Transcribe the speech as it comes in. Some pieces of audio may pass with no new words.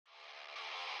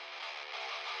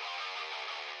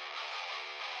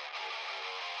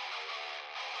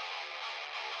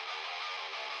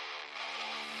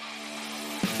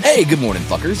Hey, good morning,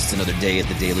 fuckers. It's another day at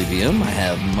the Daily VM. I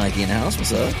have Mikey in the house.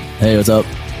 What's up? Hey, what's up?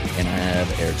 And I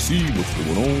have Eric C. What's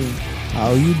going on?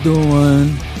 How you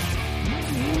doing?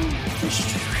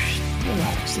 Just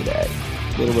relax today.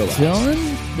 Little relax.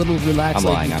 Chilling? Little relax. I'm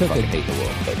like lying. you I took fucking a, hate the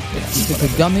world. But, you took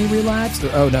a gummy relaxed?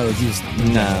 Or, oh, no, you just...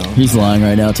 No. He's lying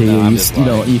right now, too. No, I'm you, just you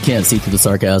know, lying. you can't see through the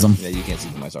sarcasm. Yeah, you can't see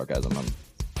my sarcasm. I'm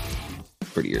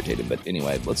pretty irritated. But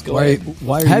anyway, let's go Why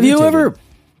ahead. are Have you ever...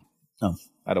 Oh.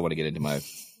 I don't want to get into my...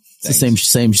 It's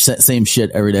the same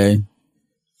shit every day.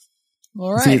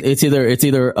 All right. It's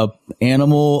either a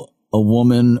animal, a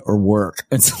woman, or work.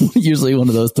 It's usually one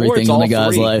of those three things in a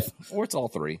guy's life. Or it's all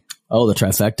three. Oh, the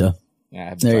trifecta. Yeah, I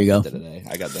have there you go. Today.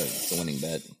 I got the winning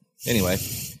bet. Anyway.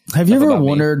 Have you ever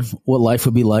wondered what life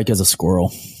would be like as a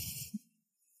squirrel?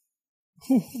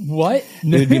 What?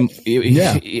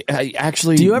 Yeah.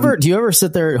 Actually, do you ever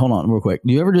sit there? Hold on, real quick.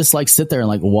 Do you ever just like sit there and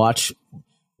like watch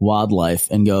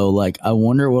wildlife and go like, I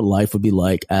wonder what life would be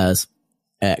like as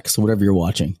X, whatever you're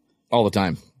watching? All the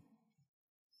time.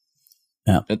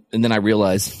 Yeah. And then I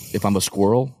realize if I'm a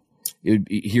squirrel, it would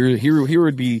be, here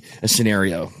would be a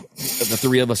scenario. The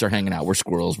three of us are hanging out. We're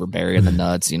squirrels. We're burying the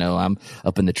nuts. You know, I'm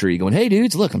up in the tree going, hey,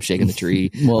 dudes, look, I'm shaking the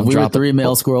tree. Well, if we were three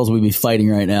male squirrels, we'd be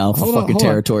fighting right now for fucking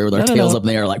territory with our tails up in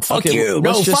the air like, fuck you.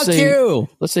 No, fuck you.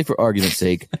 Let's say for argument's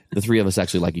sake, the three of us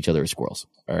actually like each other as squirrels.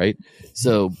 All right.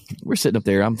 So we're sitting up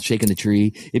there. I'm shaking the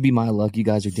tree. It'd be my luck. You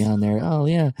guys are down there. Oh,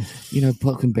 yeah. You know,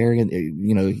 fucking burying,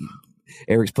 you know,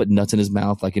 Eric's putting nuts in his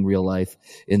mouth like in real life,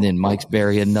 and then Mike's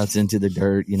burying nuts into the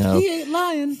dirt, you know. He ain't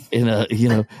lying. And, you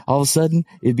know, all of a sudden,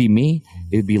 it'd be me.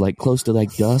 It'd be like close to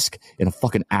like dusk, and a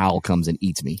fucking owl comes and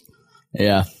eats me.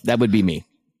 Yeah. That would be me.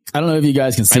 I don't know if you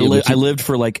guys can see I lived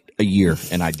for like a year,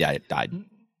 and I died.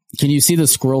 Can you see the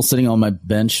squirrel sitting on my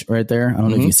bench right there? I don't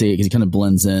know if you see it because he kind of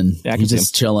blends in. Yeah, he's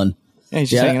just chilling. Yeah, he's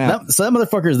just hanging out. So that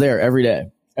motherfucker's there every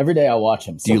day. Every day I watch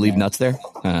him. Do you leave nuts there?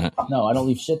 No, I don't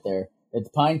leave shit there.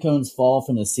 If pine cones fall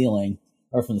from the ceiling,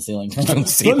 from the ceiling. The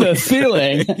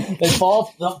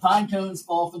pine cones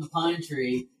fall from the pine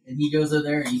tree, and he goes over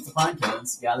there and eats the pine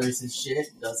cones, gathers his shit,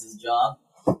 does his job.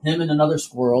 Him and another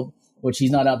squirrel, which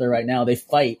he's not out there right now, they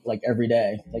fight like every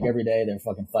day. Like every day they're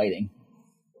fucking fighting.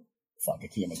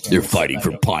 They're fighting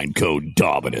for pine cone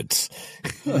dominance.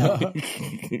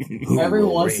 Every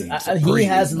once he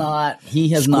has not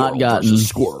gotten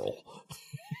squirrel.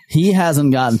 He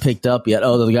hasn't gotten picked up yet.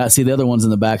 Oh, the other one's in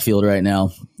the backfield right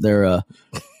now. They're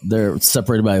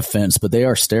separated by a fence, but they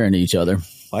are staring at each other.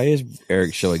 Why is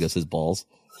Eric showing us his balls?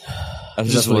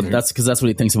 That's because that's what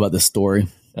he thinks about this story.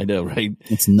 I know, right?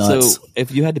 It's nuts. So,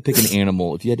 if you had to pick an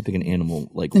animal,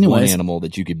 like one animal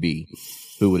that you could be,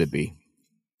 who would it be?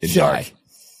 Shark. Die.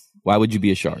 Why would you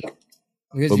be a shark?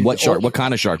 But what shark? What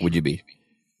kind of shark would you be?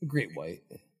 Great white.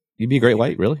 You'd be a great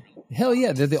white, really? Hell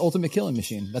yeah, they're the ultimate killing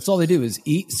machine. That's all they do is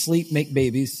eat, sleep, make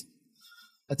babies.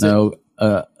 That's it.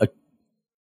 A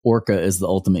orca is the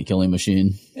ultimate killing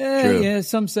machine. Yeah,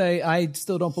 some say. I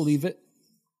still don't believe it.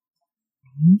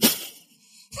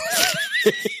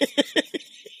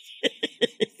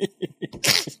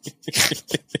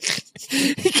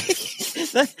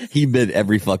 He meant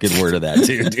every fucking word of that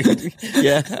too, dude.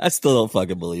 Yeah, I still don't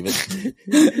fucking believe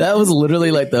it. That was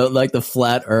literally like the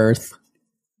flat Earth.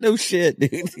 No shit,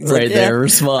 dude. He's right there,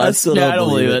 response. I don't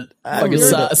believe it.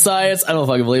 Science, I don't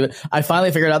fucking believe it. I finally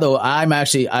figured out though. I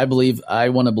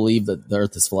want to believe that the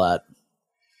Earth is flat.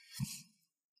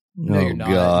 No, you're not.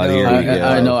 God, no, here we go.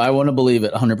 I know. I want to believe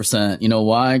it 100%. You know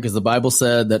why? Because the Bible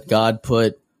said that God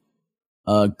put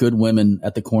good women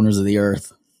at the corners of the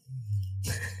earth.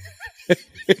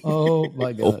 Oh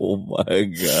my god. Oh my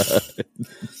god.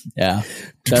 Yeah,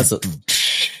 that's it.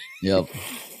 Yep.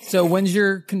 So when's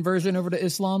your conversion over to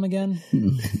Islam again?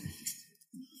 He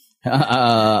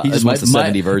just wants the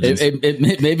 70 virgins.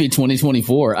 It may be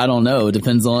 2024. I don't know. It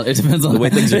depends on the way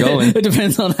things are going. It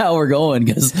depends on how we're going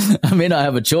because I may not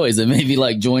have a choice. It may be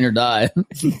like join or die.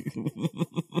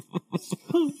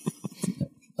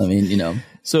 I mean, you know.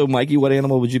 So, Mikey, what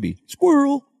animal would you be?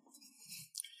 Squirrel.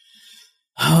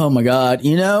 Oh my god.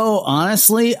 You know,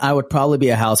 honestly, I would probably be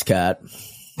a house cat.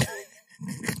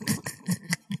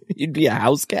 You'd be a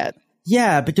house cat?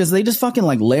 Yeah, because they just fucking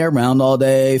like lay around all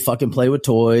day, fucking play with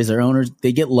toys. Their owners,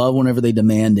 they get love whenever they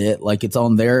demand it. Like it's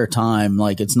on their time.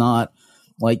 Like it's not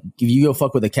like if you go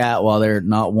fuck with a cat while they're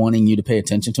not wanting you to pay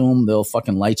attention to them, they'll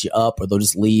fucking light you up or they'll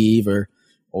just leave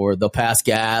or they'll pass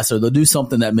gas or they'll do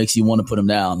something that makes you want to put them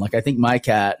down. Like I think my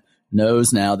cat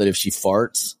knows now that if she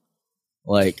farts,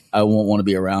 like I won't want to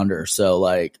be around her. So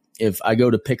like if I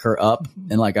go to pick her up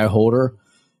and like I hold her,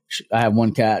 I have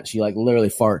one cat. She like literally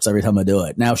farts every time I do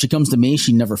it. Now, if she comes to me,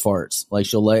 she never farts. Like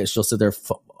she'll sit there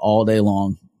all day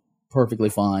long, perfectly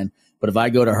fine. But if I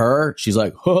go to her, she's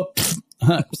like, huh,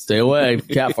 stay away,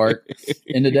 cat fart.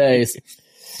 In the days.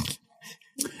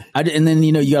 And then,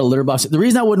 you got a litter box. The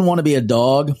reason I wouldn't want to be a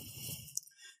dog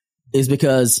is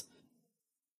because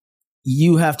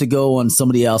you have to go on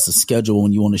somebody else's schedule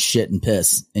when you want to shit and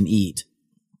piss and eat.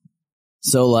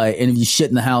 So and if you shit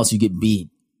in the house, you get beat.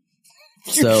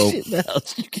 So shit in the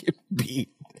house, you get beat.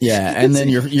 Yeah, and then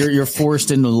you're forced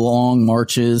into long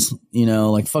marches.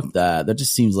 Fuck that. That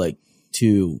just seems like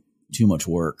too much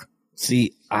work.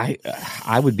 See,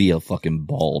 I would be a fucking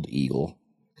bald eagle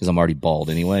because I'm already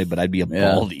bald anyway. But I'd be a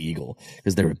bald eagle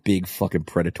because they're a big fucking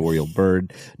predatory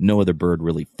bird. No other bird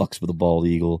really fucks with a bald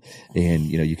eagle, and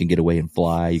you can get away and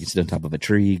fly. You can sit on top of a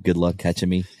tree. Good luck catching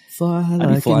me. Fly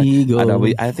like an eagle.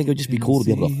 I think it would just be cool to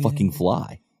be able to fucking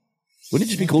fly. Wouldn't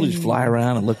it just be cool to just fly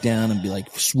around and look down and be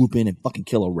like, swoop in and fucking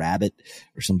kill a rabbit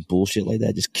or some bullshit like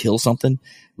that? Just kill something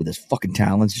with his fucking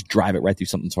talons, just drive it right through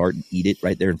something's heart and eat it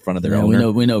right there in front of their owner.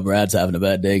 We know Brad's having a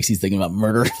bad day because he's thinking about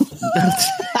murder.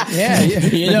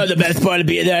 Yeah. The best part of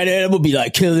being that animal would be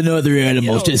like killing other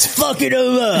animals, just fucking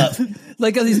them up.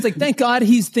 He's like, thank God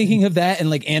he's thinking of that in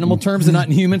like animal terms and not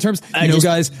in human terms.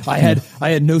 Guys, I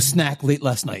had no snack late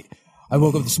last night. I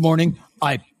woke up this morning.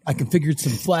 I configured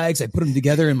some flags. I put them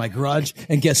together in my garage.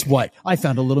 And guess what? I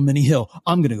found a little mini hill.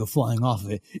 I'm going to go flying off of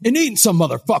it and eating some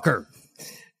motherfucker.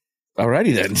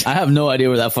 Alrighty then. I have no idea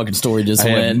where that fucking story just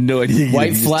went. I have no idea.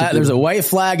 White flag. There's a white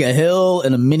flag, a hill,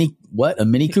 and a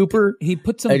Mini Cooper. He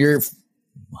put some. I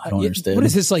don't understand. What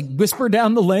is this, like whisper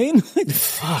down the lane?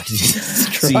 Fuck, Jesus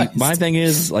Christ. See, my thing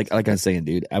is, like I was saying,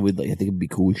 dude, I think it'd be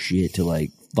cool as shit to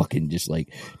fucking just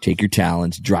take your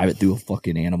talons, drive it through a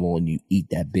fucking animal, and you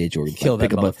eat that bitch, or kill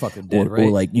that motherfucking dead, right?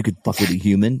 Or you could fuck with a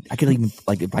human. I could even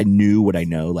if I knew what I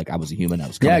know, I was a human, I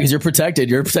was coming. Yeah, because you're protected.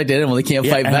 You're a prected animal. They can't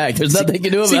fight back. There's nothing you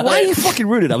can do about it. Why are you fucking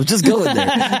rooted? I was just going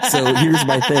there. So here's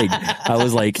my thing. I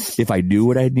was like, if I knew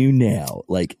what I knew now,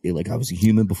 like I was a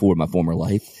human before in my former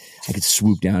life, I could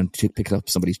swoop down, pick up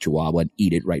somebody's chihuahua and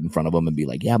eat it right in front of them and be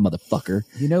like, yeah, motherfucker.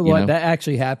 You know what? That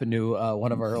actually happened to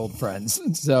one of our old friends.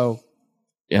 So.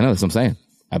 Yeah, no, that's what I'm saying.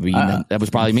 I mean, that was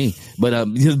probably me. But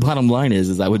the bottom line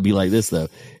is I would be like this, though.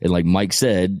 And like Mike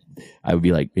said, I would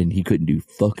be like, and he couldn't do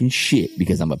fucking shit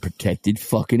because I'm a protected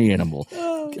fucking animal.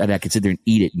 And I could sit there and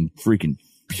eat it in freaking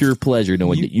pure pleasure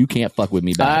knowing that you can't fuck with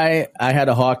me back. I had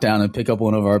to hawk down and pick up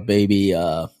one of our baby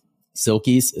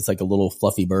silkies. It's like a little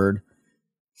fluffy bird.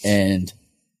 And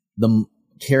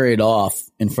carry it off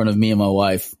in front of me and my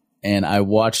wife. And I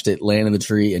watched it land in the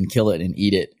tree and kill it and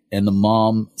eat it. And the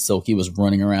mom, Silky, was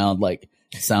running around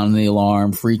sounding the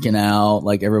alarm, freaking out,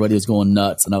 everybody was going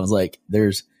nuts. And I was like,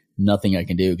 there's nothing I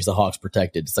can do because the hawk's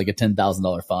protected. It's like a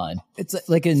 $10,000 fine. It's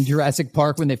like in Jurassic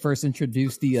Park when they first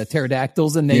introduced the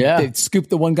pterodactyls and they scooped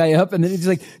the one guy up and then he's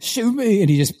like, shoot me. And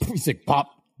he's like,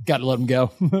 pop, gotta let him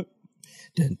go.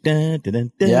 Dun, dun, dun,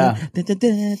 dun, dun, yeah. Dun, dun,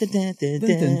 dun, dun, dun, dun,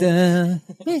 dun, dun.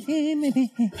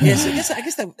 Yes, I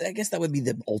guess that would be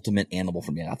the ultimate animal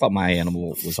for me. I thought my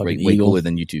animal was way cooler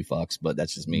than you two fucks, but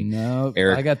that's just me. No,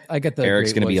 Eric, I got the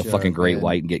Eric's gonna be a fucking great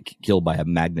white and get killed by a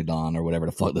magnodon or whatever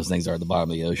the fuck those things are at the bottom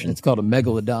of the ocean. It's called a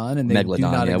megalodon, and they do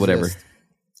not exist. Whatever.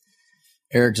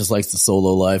 Eric just likes the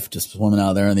solo life, just swimming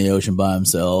out there in the ocean by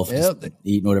himself, just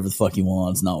eating whatever the fuck he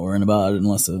wants, not worrying about it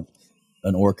unless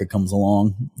an orca comes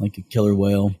along, like a killer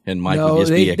whale. And Mike would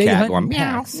just be a cat going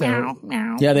meow, meow,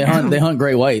 meow. Yeah, they hunt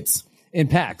great whites in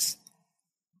packs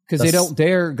because they don't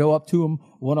dare go up to them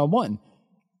one-on-one.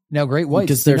 Now, great whites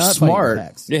because they're smart.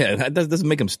 Yeah, that doesn't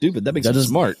make them stupid. That makes them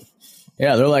smart.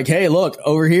 Yeah, they're like, hey, look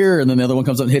over here, and then the other one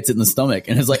comes up and hits it in the stomach,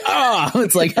 and it's like,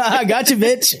 it's like, gotcha,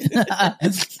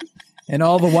 bitch. And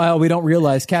all the while, we don't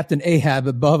realize Captain Ahab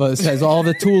above us has all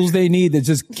the tools they need to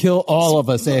just kill all of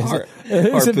us.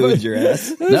 Harpoons your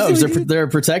ass. No, they're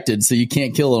protected, so you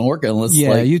can't kill an orca unless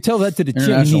you tell that to the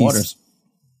international Chinese. Waters.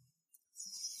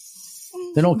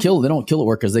 They don't kill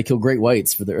orcas. They kill great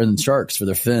whites and sharks for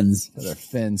their fins.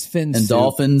 Fins, and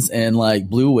dolphins and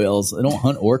blue whales. They don't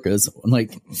hunt orcas.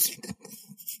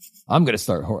 I'm gonna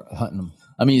start hunting them.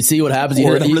 I mean, you see what happens. I'm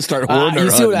going to start hoarding.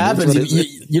 You see what happens.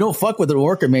 You don't fuck with an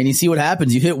orca, man. You see what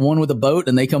happens. You hit one with a boat,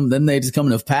 and they just come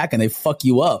in a pack, and they fuck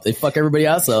you up. They fuck everybody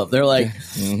else up. They're like,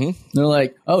 they're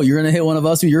like, oh, you're gonna hit one of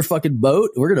us with your fucking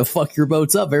boat. We're gonna fuck your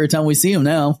boats up every time we see them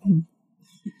now.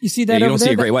 You see that? You don't see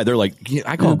a great white. They're like,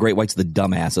 I call great whites the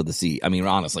dumbass of the sea. I mean,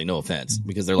 honestly, no offense,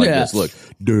 because they're like this. Look,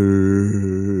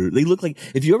 they look like,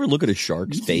 if you ever look at a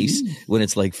shark's face when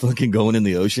it's fucking going in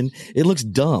the ocean, it looks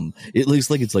dumb. It looks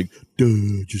like it's like,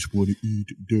 just want to eat.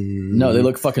 No, they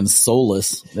look fucking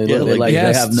soulless. They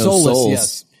have no soulless, souls.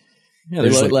 Yes. Yeah, they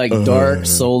look like dark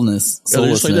soullessness.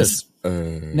 Just like this.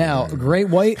 Now, great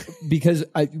white, because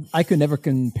I could never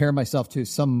compare myself to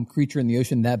some creature in the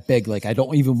ocean that big. Like, I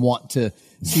don't even want to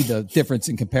see the difference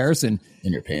in comparison.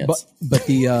 In your pants. But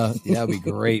that would be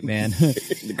great, man.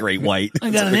 The great white. I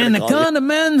got an anaconda,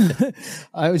 man.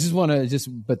 I just want to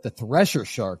but the thresher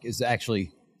shark is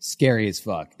actually scary as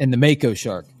fuck. And the mako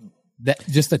shark, that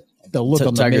just the look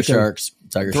on the tiger mako. sharks.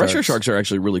 Thresher sharks are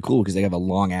actually really cool because they have a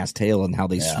long ass tail and how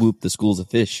they swoop the schools of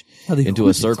fish they into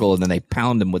a circle and then they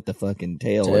pound them with the fucking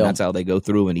tail. And that's how they go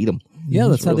through and eat them. Yeah,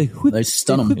 that's how they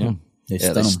stun them.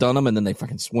 Yeah. They stun them and then they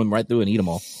fucking swim right through and eat them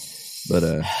all. But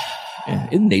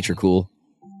isn't nature cool?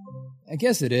 I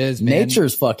guess it is, man.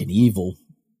 Nature's fucking evil.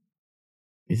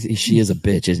 She is a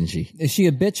bitch, isn't she? Is she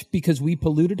a bitch because we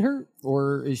polluted her,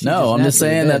 or is she? No, I'm just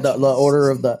saying that the order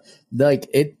of the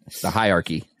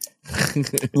hierarchy.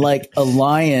 Like a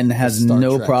lion has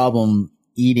no problem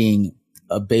eating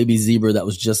a baby zebra that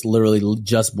was just literally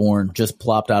just born, just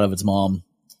plopped out of its mom,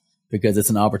 because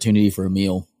it's an opportunity for a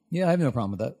meal. Yeah, I have no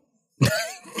problem with that.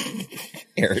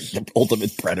 Eric, the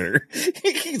ultimate predator.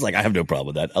 He's like, I have no problem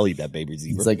with that. I'll eat that baby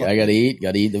zebra. It's like, I gotta eat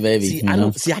the baby.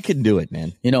 I couldn't do it,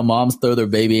 man. You know, moms throw their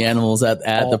baby animals at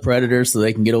the predator so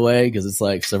they can get away because it's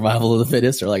like survival of the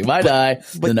fittest. They're like, if I die,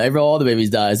 then all the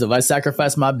babies die. So if I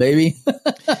sacrifice my baby.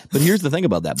 But here's the thing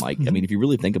about that, Mike. I mean, if you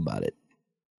really think about it,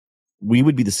 we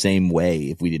would be the same way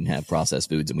if we didn't have processed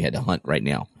foods and we had to hunt right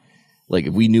now. Like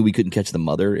if we knew we couldn't catch the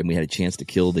mother and we had a chance to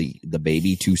kill the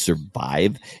baby to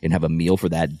survive and have a meal for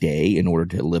that day in order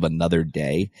to live another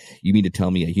day, you mean to tell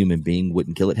me a human being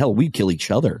wouldn't kill it? Hell, we kill each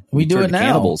other. We do it now.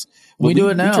 Cannibals. We do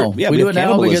it now. We do it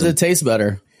now because it tastes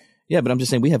better. Yeah, but I'm just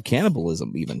saying we have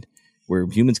cannibalism even where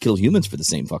humans kill humans for the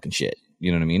same fucking shit.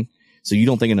 You know what I mean? So you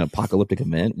don't think in an apocalyptic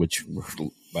event, which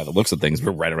by the looks of things,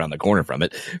 we're right around the corner from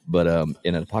it. But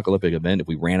in an apocalyptic event, if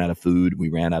we ran out of food, we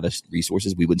ran out of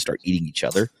resources, we wouldn't start eating each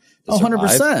other.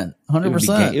 100%.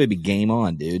 100%. It would be game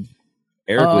on, dude.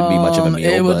 Eric wouldn't be much of a meal.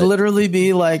 It would literally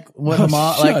be like what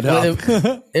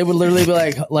Hamas, it would literally be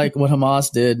like what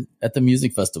Hamas did at the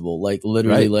music festival. Like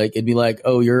literally, like it'd be like,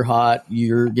 oh, you're hot,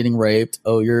 you're getting raped.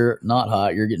 Oh, you're not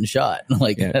hot, you're getting shot.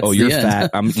 Like, oh, you're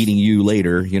fat, I'm eating you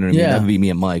later. You know what I mean? That would be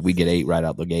me and Mike. We get ate right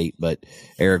out the gate, but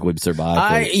Eric would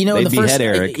survive. They'd behead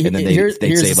Eric, and then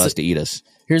they'd save us to eat us.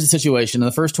 Here's the situation: in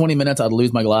the first 20 minutes, I'd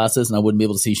lose my glasses and I wouldn't be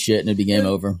able to see shit, and it'd be game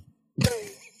over.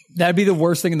 That'd be the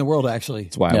worst thing in the world, actually.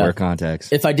 That's why I wear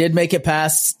contacts. If I did make it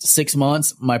past 6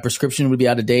 months, my prescription would be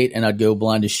out of date and I'd go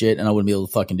blind as shit and I wouldn't be able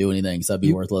to fucking do anything. So I'd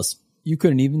be worthless. You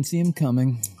couldn't even see him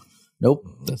coming. Nope.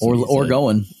 Or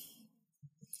going.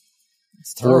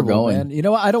 It's terrible, man. You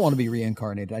know what? I don't want to be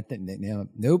reincarnated. I think,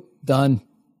 nope, done.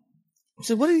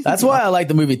 So what do you think? That's why I like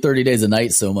the movie 30 Days a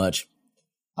Night so much.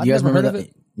 You guys remember that?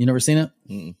 You never seen it?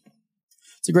 Mm-mm.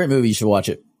 It's a great movie. You should watch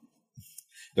it.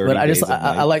 But I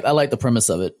like the premise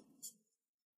of it.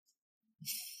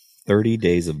 30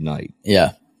 Days of Night.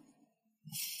 Yeah.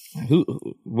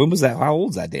 When was that? How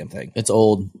old's that damn thing? It's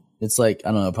old. It's like,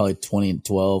 I don't know, probably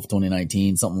 2012,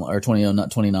 2019, something, or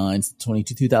 2009.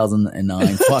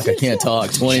 Fuck, I can't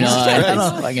talk. 29.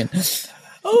 Having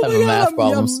math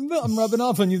problems. I'm rubbing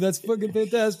off on you. That's fucking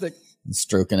fantastic.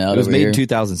 Stroking out. It was over made here. in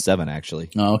 2007, actually.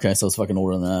 Oh, okay. So it's fucking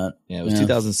older than that. Yeah, it was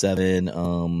 2007.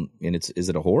 And is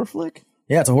it a horror flick?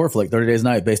 Yeah, it's a horror flick, 30 Days a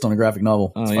Night, based on a graphic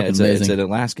novel. Oh, yeah, it's an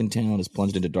Alaskan town is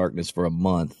plunged into darkness for a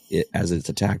month as it's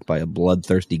attacked by a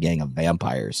bloodthirsty gang of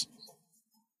vampires.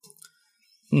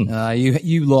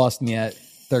 You lost me at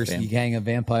thirsty gang of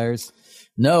vampires.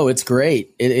 No, it's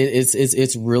great.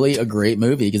 It's really a great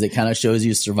movie because it kind of shows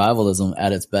you survivalism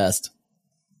at its best.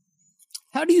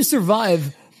 How do you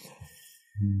survive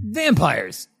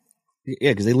vampires?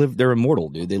 Yeah, because they're immortal,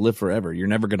 dude. They live forever. You're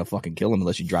never gonna fucking kill them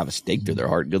unless you drive a stake through their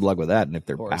heart. Good luck with that. And if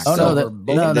they're packed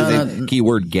no.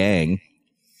 Keyword gang.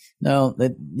 No,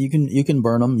 you can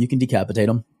burn them. You can decapitate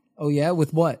them. Oh yeah,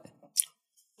 with what?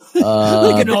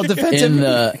 Like an all defensive.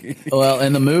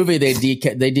 In the movie, they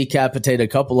decapitate a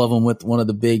couple of them with one of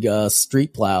the big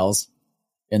street plows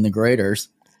and the graders,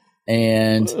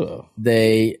 and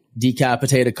they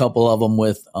decapitate a couple of them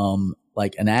with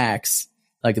like an axe.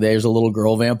 Like there's a little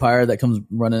girl vampire that comes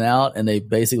running out, and they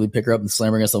basically pick her up and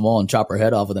slam her against the wall and chop her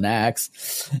head off with an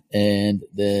axe. And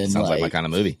then sounds like my kind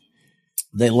of movie.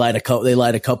 They light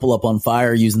a couple up on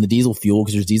fire using the diesel fuel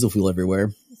because there's diesel fuel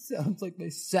everywhere. Sounds like my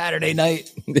Saturday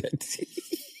night.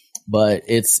 But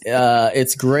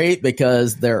it's great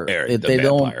because they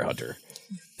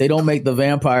don't make the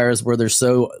vampires where they're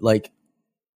so like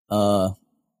OP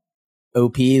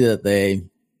that they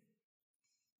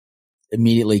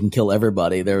immediately can kill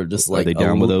everybody. They're just like, are they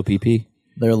down with OPP?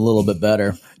 They're a little bit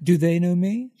better. Do they know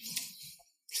me?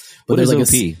 But what is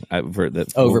like OP? I've heard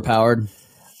that overpowered.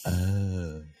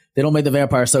 they don't make the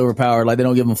vampire so overpowered. Like they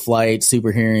don't give them flight,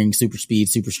 super hearing, super speed,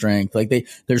 super strength. Like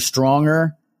they're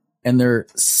stronger and they're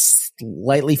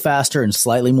slightly faster and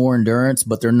slightly more endurance,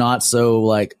 but they're not so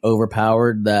like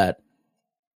overpowered that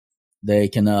they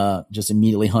can just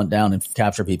immediately hunt down and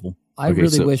capture people. I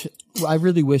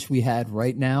really wish we had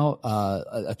right now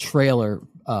a trailer,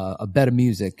 a bed of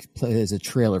music as a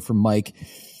trailer for Mike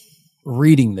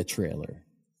reading the trailer.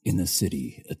 In the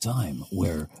city, a time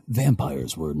where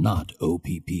vampires were not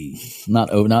OPP.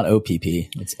 Not OPP.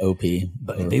 It's OP.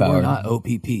 But they were not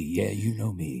OPP. Yeah, you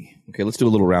know me. Okay, let's do a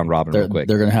little round robin real quick.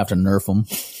 They're going to have to nerf them.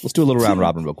 Let's do a little round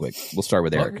robin real quick. We'll start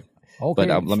with Eric. Okay.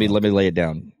 But let me lay it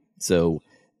down. So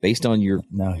based on your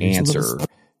answer,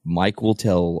 Mike will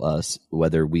tell us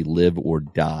whether we live or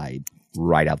die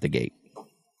right out the gate.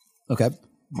 Okay.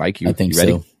 Mike, you ready?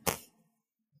 So.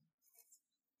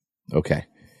 Okay.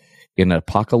 In an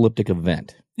apocalyptic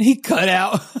event. He cut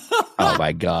out. Oh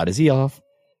my God. Is he off?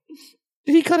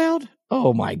 Did he cut out?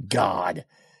 Oh my God.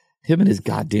 Him and his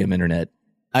goddamn internet.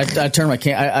 I turned my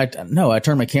I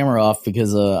turned my camera off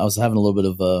because I was having a little bit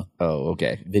of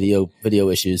okay. video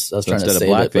issues. I was trying to instead save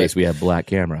of blackface, it, we have black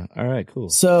camera. All right, cool.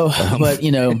 So,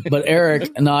 but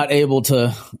Eric not able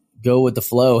to go with the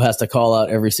flow has to call out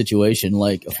every situation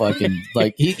like a fucking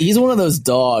like he's one of those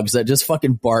dogs that just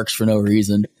fucking barks for no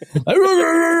reason.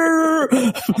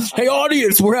 Hey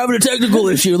audience, we're having a technical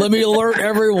issue. Let me alert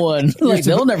everyone. Like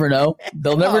they'll never know.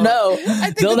 They'll never know.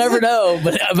 They'll never know.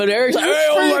 But Eric's like, hey,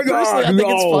 oh my God, I think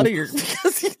it's funnier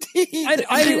because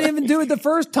I didn't even do it the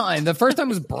first time. The first time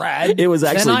was Brad. It was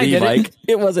actually me, Mike.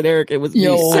 It wasn't Eric. It was me.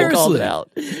 I called it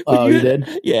out. Oh, you did?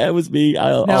 Yeah, it was me.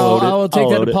 I will take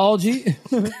that apology.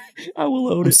 I will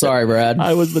own it. I'm sorry, Brad.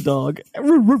 I was the dog.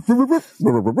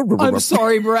 I'm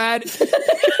sorry, Brad.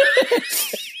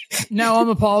 Now I'm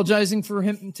apologizing for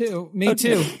him too. Me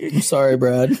too. I'm sorry,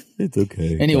 Brad. It's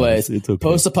okay. Anyways, it's okay.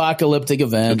 Post-apocalyptic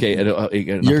event. Okay,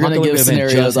 you're going to give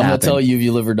scenarios. I'm going to tell you if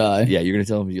you live or die. Yeah, you're going to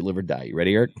tell him if you live or die. You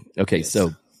ready, Eric? Okay, yes.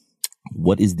 So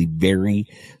what is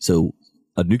so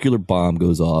a nuclear bomb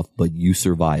goes off, but you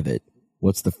survive it.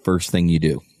 What's the first thing you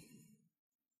do?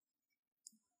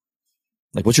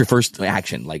 Like, what's your first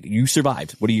action? Like, you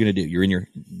survived. What are you going to do? You're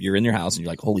in your house and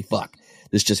you're like, holy fuck,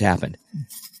 this just happened.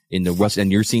 And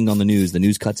you're seeing on the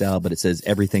news cuts out, but it says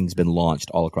everything's been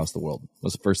launched all across the world.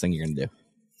 What's the first thing you're going to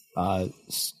do?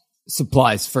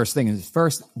 Supplies. First thing is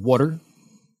water.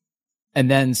 And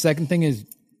then second thing is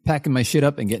packing my shit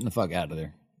up and getting the fuck out of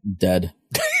there. Dead.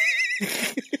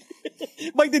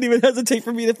 Mike didn't even hesitate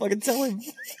for me to fucking tell him.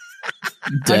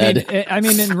 Dead. I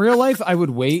mean, in real life, I would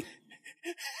wait.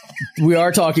 We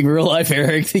are talking real life,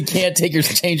 Eric. You can't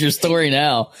change your story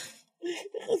now.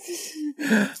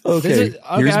 Okay.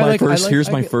 Here's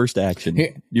my first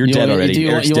action. You're dead already.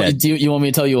 You want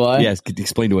me to tell you why? Yes.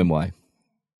 Explain to him why.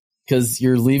 Because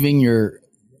you're leaving your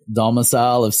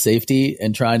domicile of safety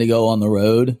and trying to go on the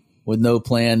road with no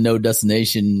plan, no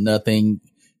destination, nothing,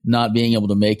 not being able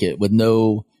to make it with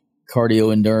no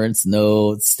cardio endurance,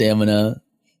 no stamina.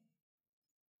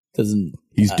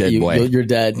 He's dead, boy. You're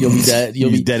dead. You'll be dead.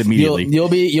 You'll be dead immediately.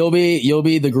 You'll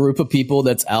be the group of people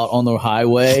that's out on the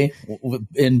highway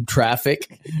in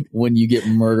traffic when you get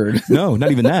murdered. No,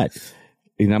 not even that.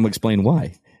 And I'm going to explain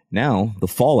why. Now the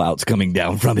fallout's coming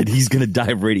down from it. He's going to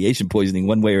die of radiation poisoning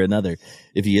one way or another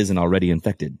if he isn't already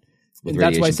infected with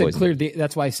radiation poisoning.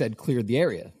 That's why I said clear the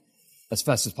area as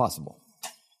fast as possible.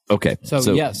 Okay.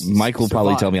 So yes, Mike will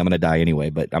probably tell me I'm going to die anyway,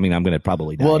 but I mean, I'm going to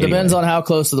probably die. Well, it depends on how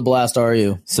close to the blast are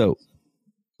you. So,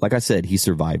 like I said, he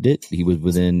survived it. He was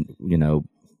within,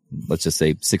 let's just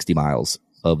say 60 miles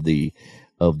of the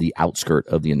outskirt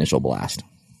of the initial blast.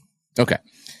 Okay.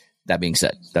 That being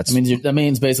said, that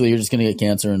means basically you're just going to get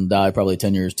cancer and die probably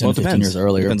 10 years, 15 years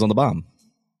earlier. It depends on the bomb.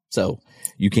 So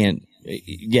you can't,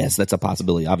 yes, that's a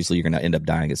possibility. Obviously you're going to end up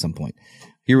dying at some point.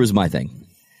 Here was my thing.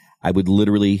 I would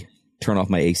literally turn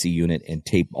off my AC unit and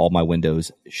tape all my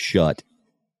windows shut,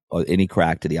 or any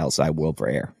crack to the outside world for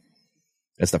air.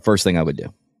 That's the first thing I would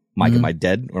do. Mike, am I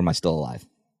dead or am I still alive?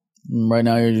 Right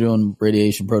now you're doing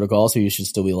radiation protocol, so you should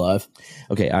still be alive.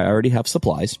 Okay, I already have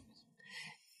supplies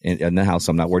in the house,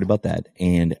 so I'm not worried about that.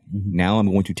 And now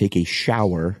I'm going to take a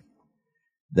shower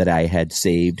that I had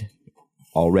saved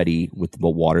already with the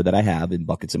water that I have in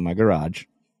buckets in my garage,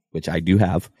 which I do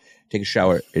have. Take a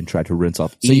shower and try to rinse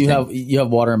off. So you have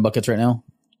water in buckets right now?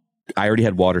 I already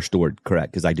had water stored,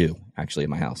 correct, because I do actually in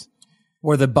my house.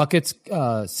 Were the buckets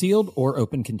sealed or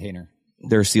open container?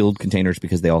 They're sealed containers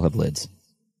because they all have lids.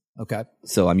 Okay.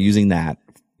 So I'm using that.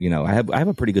 I have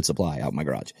a pretty good supply out in my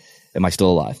garage. Am I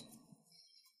still alive?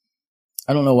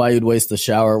 I don't know why you'd waste the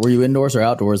shower. Were you indoors or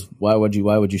outdoors? Why would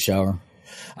you shower?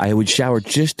 I would shower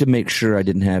just to make sure I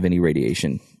didn't have any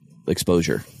radiation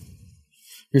exposure.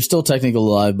 You're still technically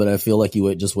alive, but I feel like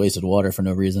you just wasted water for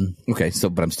no reason. Okay,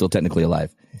 but I'm still technically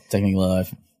alive. Technically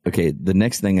alive. Okay, the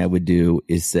next thing I would do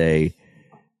is say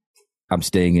I'm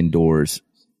staying indoors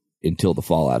until the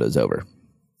fallout is over.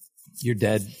 You're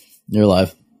dead. You're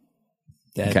alive.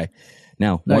 Dead. Okay.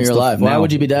 Now, No, you're alive. Why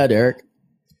would you be dead, Eric?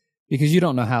 Because you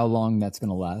don't know how long that's going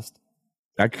to last.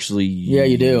 Actually, yeah,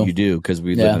 you do. You do, because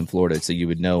we live in Florida, so you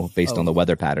would know based on the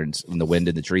weather patterns and the wind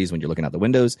in the trees when you're looking out the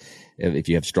windows. If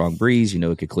you have strong breeze, you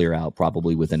know it could clear out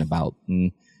probably within about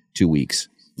 2 weeks.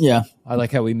 Yeah. I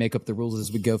like how we make up the rules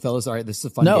as we go, fellas. All right, this is a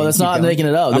fun game. No, that's Keep not going. making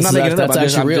it up. I'm not making it up.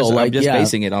 That's actually real. I'm just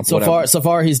basing it off so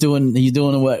far he's doing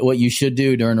what you should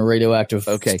do during a radioactive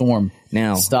storm.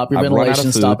 Now, stop your I've run out ventilation,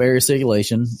 of food. stop air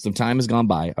circulation. Some time has gone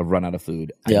by. I've run out of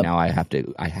food. Yep. And now I have to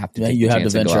take you the have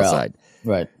chance to and go venture outside. out.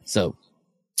 Right. So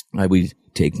I would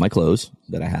take my clothes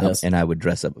that I have Yes. and I would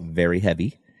dress up very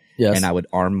heavy. Yes. And I would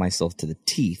arm myself to the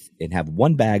teeth and have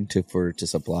one bag to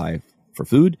supply for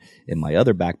food, and my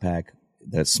other backpack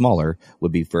that's smaller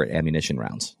would be for ammunition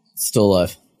rounds. Still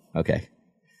alive. Okay.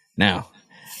 Now,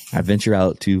 I venture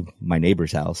out to my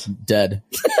neighbor's house. Dead.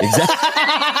 Exactly.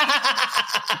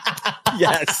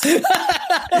 Yes.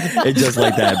 And just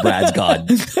like that, Brad's gone.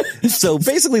 So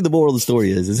basically the moral of the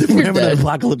story is if we're having an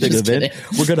apocalyptic event,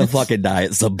 we're going to fucking die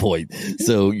at some point.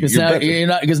 So because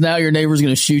now your neighbor's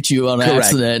going to shoot you on Correct.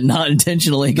 accident, not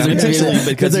intentionally. Not intentionally,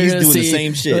 because he's doing the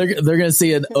same shit. They're going to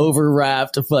see an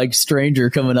overwrapped stranger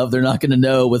coming up. They're not going to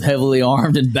know with heavily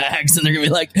armed and bags, and they're going to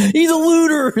be like, "He's a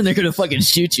looter," and they're going to fucking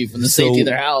shoot you from the safety of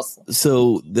their house.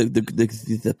 So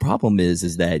the problem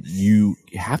is that you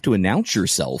have to announce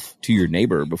yourself to your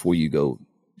neighbor before you go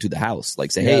to the house.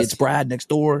 Like say, hey, it's Brad next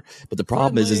door. But the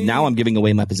problem is now I'm giving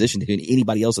away my position to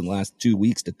anybody else in the last 2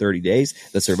 weeks to 30 days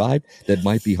that survived that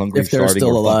might be hungry, starving,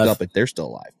 or fucked up if they're still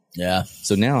alive. Yeah.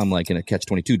 So now I'm like in a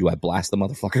catch-22. Do I blast the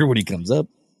motherfucker when he comes up?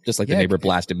 Just like the neighbor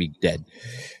blasted me dead.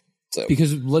 So.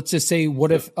 Because let's just say,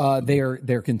 what if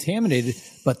they're contaminated,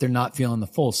 but they're not feeling the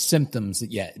full symptoms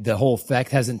yet? The whole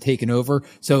effect hasn't taken over,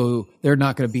 so they're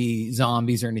not going to be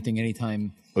zombies or anything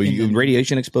anytime.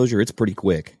 Radiation exposure, it's pretty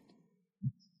quick.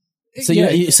 So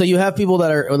you have people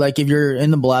that are like, if you're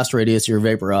in the blast radius, you're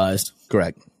vaporized.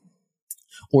 Correct.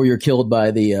 Or you're killed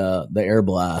by the air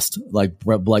blast, like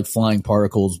flying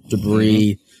particles,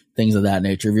 debris, things of that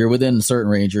nature. If you're within a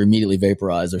certain range, you're immediately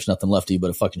vaporized. There's nothing left of you but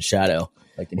a fucking shadow,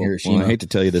 like in Hiroshima. Well, I hate to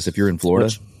tell you this, if you're in Florida,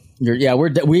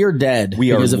 we are dead.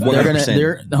 We are because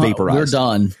 100% vaporized. We're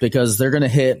done because they're going to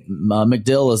hit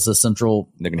MacDill as the central.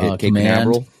 They're going to hit Cape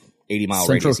Canaveral, 80-mile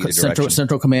radius either direction.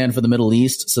 Central Command for the Middle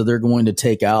East. So they're going to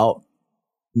take out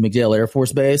MacDill Air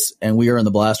Force Base, and we are in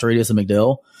the blast radius of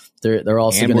MacDill. They're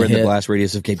also going to hit the blast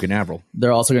radius of Cape Canaveral.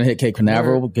 They're also going to hit Cape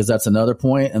Canaveral because that's another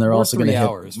point, and they're also going to hit 3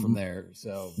 hours from there.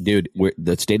 So, dude,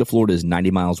 the state of Florida is 90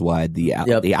 miles wide.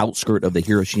 The outskirt of the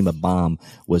Hiroshima bomb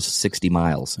was 60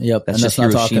 miles. Yep, that's and just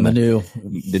that's not Hiroshima.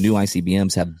 talking the new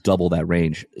ICBMs have double that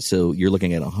range. So you're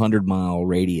looking at 100-mile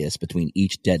radius between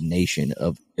each detonation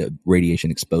of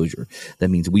radiation exposure. That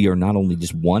means we are not only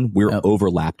just one, we're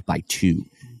overlapped by two.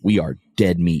 We are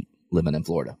dead meat living in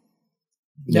Florida.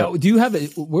 Now, do you have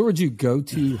where would you go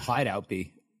to hideout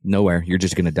be? Nowhere. You're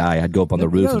just going to die. I'd go up on the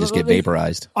roof and just get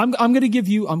vaporized. I'm going to give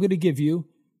you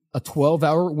a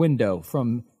 12-hour window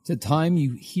from the time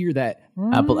you hear that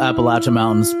Appalachian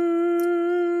Mountains.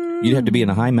 You'd have to be in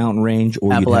a high mountain range,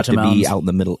 or you'd have to be out in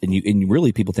the middle. And you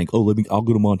really people think, I'll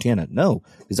go to Montana. No,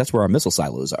 because that's where our missile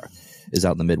silos are, is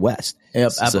out in the Midwest.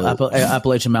 Yep,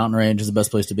 Appalachian Mountain Range is the best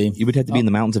place to be. You would have to be in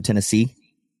the mountains of Tennessee,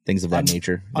 things of that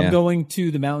nature. I'm going to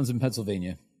the mountains in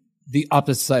Pennsylvania, the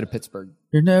opposite side of Pittsburgh.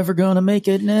 You're never gonna make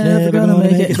it. Never gonna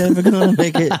make it. Never gonna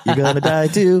make it. You're gonna die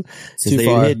too. Too they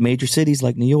far. hit major cities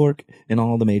like New York and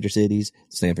all the major cities,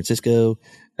 San Francisco,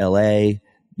 L.A.,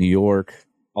 New York.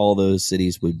 All those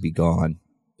cities would be gone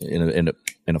in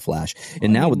a flash.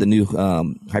 And now with the new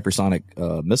hypersonic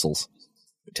missiles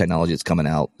technology that's coming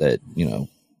out, that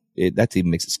that even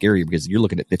makes it scarier because you're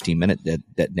looking at 15-minute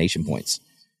detonation points.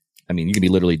 I mean, you can be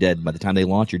literally dead by the time they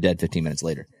launch. You're dead 15 minutes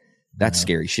later. That's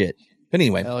scary shit. But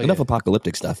anyway, enough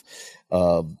apocalyptic stuff.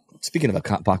 Speaking of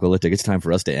apocalyptic, it's time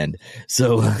for us to end.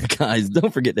 So, guys,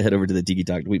 don't forget to head over to the Tiki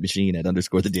Talk tweet machine at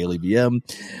 _the_daily_BM.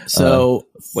 So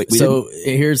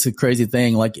here's the crazy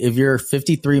thing. Like, if you're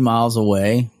 53 miles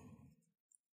away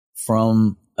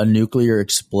from a nuclear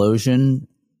explosion,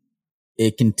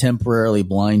 it can temporarily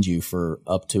blind you for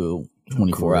up to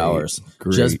 24 hours.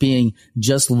 Great.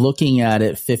 Just looking at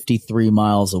it 53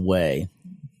 miles away.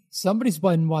 Somebody's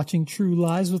been watching True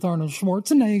Lies with Arnold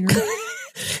Schwarzenegger.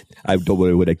 I don't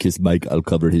worry, when I kiss Mike, I'll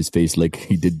cover his face like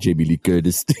he did Jamie Lee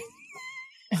Curtis.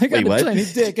 I got Wait, what? a tiny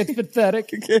dick. It's pathetic.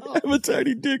 I have a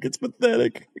tiny dick. It's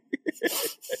pathetic.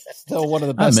 Still one of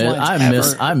the best lines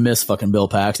ever. I miss fucking Bill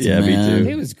Paxton. Yeah, me man. too.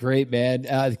 It was great, man.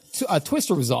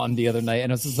 Twister was on the other night,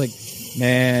 and I was just like,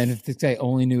 man, if this guy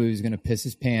only knew he was going to piss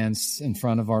his pants in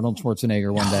front of Arnold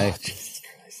Schwarzenegger one day.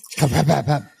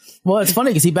 Well, it's funny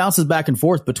because he bounces back and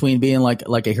forth between being like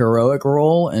a heroic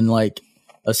role and like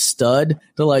a stud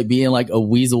to like being like a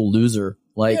weasel loser.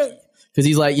 Like, because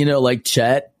he's like, like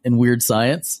Chet in Weird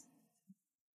Science,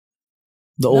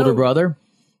 the older brother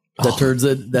that turns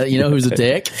it, that, who's a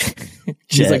dick.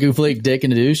 He's like a complete dick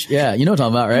and a douche. Yeah. You know what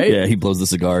I'm talking about, right? Yeah, he blows the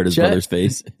cigar at his brother's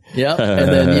face. Yeah.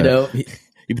 And then,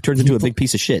 he turns into a big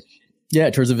piece of shit. Yeah,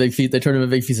 it turns they turn him a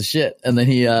big piece of shit. And then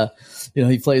he,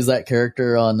 he plays that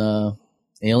character on,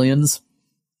 Aliens.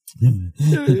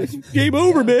 Game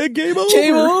over, man. Game over.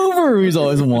 Game over. He's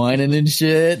always whining and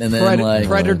shit. And then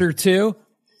Predator 2.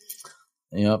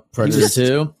 Yep. Predator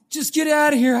 2. Just get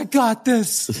out of here. I got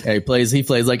this. Yeah, he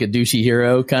plays like a douchey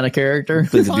hero kind of character.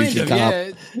 Plays a douchey cop.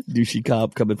 Douchey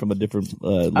cop coming from a different,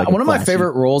 one of my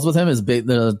favorite roles with him is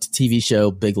the TV show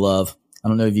Big Love. I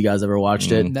don't know if you guys ever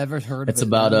watched it. Never heard of it.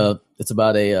 It's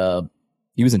about a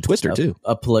he was in Twister too.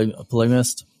 A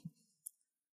polygamist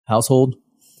household.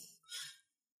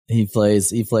 He plays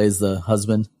the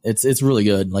husband. It's really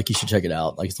good. Like, you should check it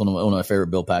out. Like, it's one of my favorite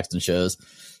Bill Paxton shows.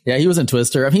 Yeah, he was in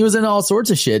Twister. I mean, he was in all sorts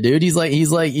of shit, dude. He's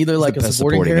either like a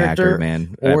supporting character, actor,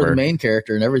 man, or the main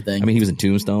character and everything. I mean, he was in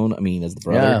Tombstone. I mean, as the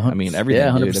brother. Yeah, I mean, everything.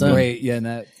 Yeah, 100%. Dude. I mean, Wait, yeah, and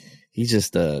that. He's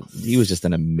just he was just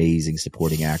an amazing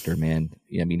supporting actor, man.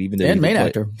 Yeah, I mean, even though and main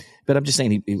actor. But I'm just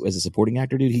saying, he as a supporting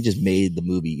actor, dude, he just made the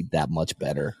movie that much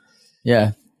better.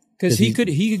 Yeah, because he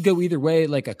could go either way,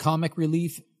 like a comic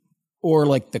relief or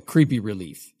like the creepy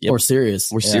relief, or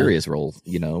serious role.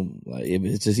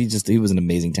 It's just he was an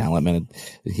amazing talent, man.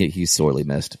 He's sorely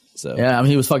missed. So yeah, I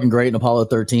mean, he was fucking great in Apollo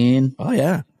 13. Oh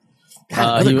yeah,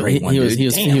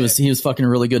 he was fucking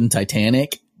really good in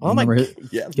Titanic. Oh my,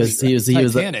 yeah, because he was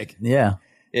Titanic. Yeah.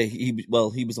 Yeah, he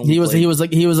was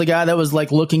the guy that was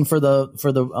like looking for the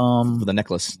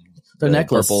necklace. The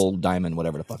necklace. Purple diamond,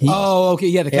 whatever the fuck. Okay.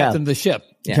 Yeah. The captain of the ship.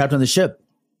 Yeah. Captain of the ship.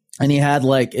 And he had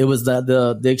it was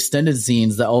the extended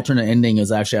scenes, the alternate ending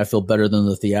is actually, I feel, better than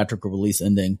the theatrical release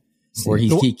ending where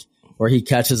he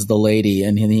catches the lady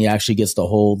and he actually gets to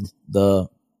hold the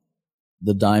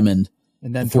diamond.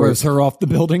 And then throws her off the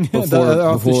building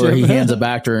before he hands it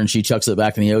back to her and she chucks it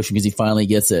back in the ocean because he finally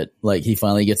gets it. Like, he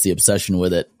finally gets the obsession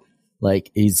with it. Like,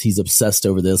 he's obsessed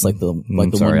over this. Like the one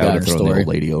guy in the story. The old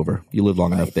lady over. You live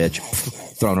long enough, bitch.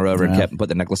 Throwing her over and kept put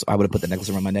the necklace. I would have put the necklace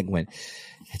around my neck and went,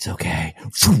 "It's okay."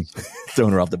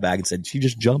 Throwing her off the bag and said, "She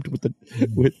just jumped with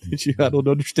I don't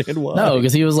understand why." No,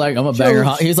 because he was like, "I'm a banger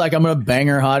hot." He's like, "I'm gonna bang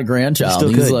her hot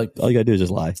grandchild." He's like, all you gotta do is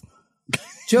just lie.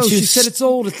 Joe, she said it's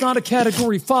old. It's not a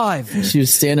category 5. She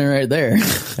was standing right there.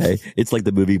 Hey, it's like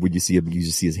the movie when you see him, you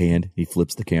just see his hand. He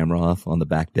flips the camera off on the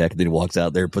back deck, and then he walks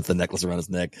out there, puts the necklace around his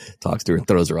neck, talks to her, and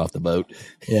throws her off the boat.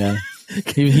 Yeah,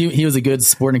 he was a good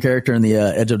supporting character in the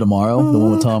Edge of Tomorrow, the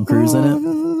one with Tom Cruise in it.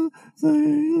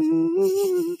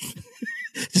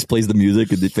 Just plays the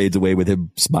music, and it fades away with him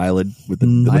smiling with the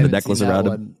necklace around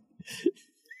him.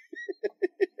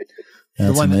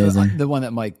 That's amazing. The one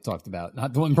that Mike talked about,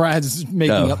 not the one Brad's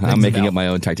making up. I'm making up my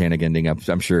own Titanic ending.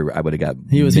 I'm sure I would have got.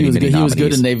 He was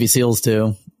good in Navy SEALs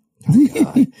too.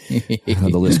 The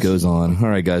list goes on. All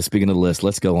right, guys. Speaking of the list,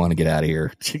 let's go on and get out of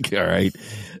here. All right,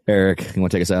 Eric, you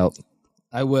want to take us out?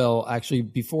 I will. Actually,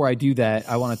 before I do that,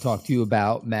 I want to talk to you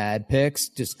about Mad Picks.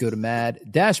 Just go to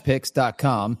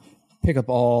mad-picks.com, pick up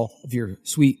all of your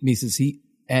sweet Mises Heat,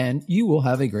 and you will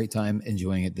have a great time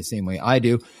enjoying it the same way I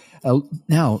do.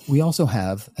 Now, we also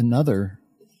have another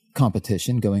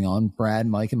competition going on. Brad,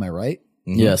 Mike, am I right?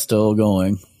 Mm-hmm. Yeah, still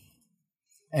going.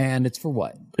 And it's for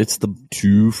what? It's the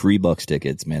 2 free Bucks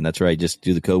tickets, man. That's right. Just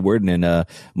do the code word. And then,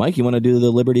 Mike, you want to do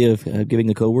the liberty of giving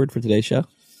the code word for today's show?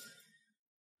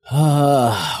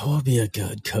 What would be a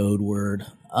good code word?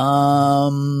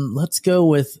 Let's go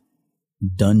with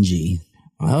Dungy.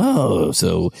 Oh,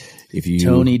 so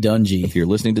Tony Dungy. If you're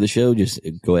listening to the show, just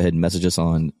go ahead and message us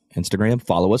on Instagram.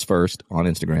 Follow us first on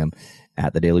Instagram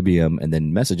at the Daily BM, and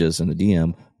then message us in the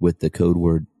DM with the code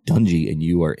word Dungy, and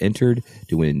you are entered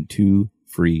to win 2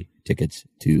 free tickets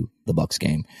to the Bucks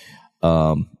game.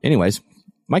 Anyways,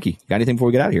 Mikey, got anything before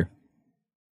we get out of here?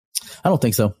 I don't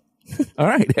think so. All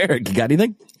right, Eric, you got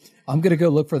anything? I'm gonna go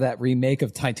look for that remake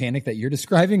of Titanic that you're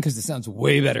describing because it sounds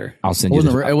way better. I'll send It you.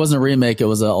 wasn't, it wasn't a remake. It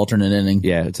was an alternate ending.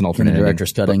 Yeah, it's an alternate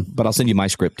director's cutting. but I'll send you my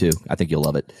script too. I think you'll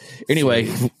love it.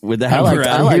 Anyway, with that, we're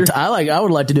out of here. I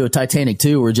would like to do a Titanic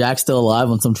too, where Jack's still alive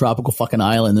on some tropical fucking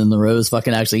island, and the Rose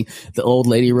fucking actually, the old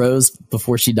lady Rose,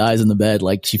 before she dies in the bed,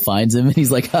 like she finds him and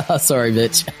he's like, haha, sorry,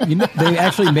 bitch. You know, they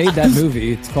actually made that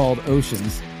movie. It's called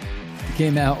Oceans. It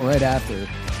came out right after.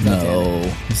 No.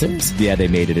 Serious? Yeah, they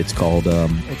made it. It's called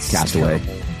Castaway.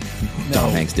 terrible.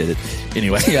 Tom Hanks did it.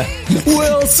 Anyway,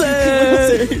 Wilson!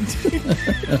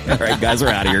 all right, guys, we're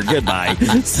out of here. Goodbye.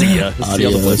 See ya. See you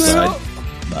on the flip Adios. side.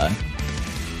 Bye.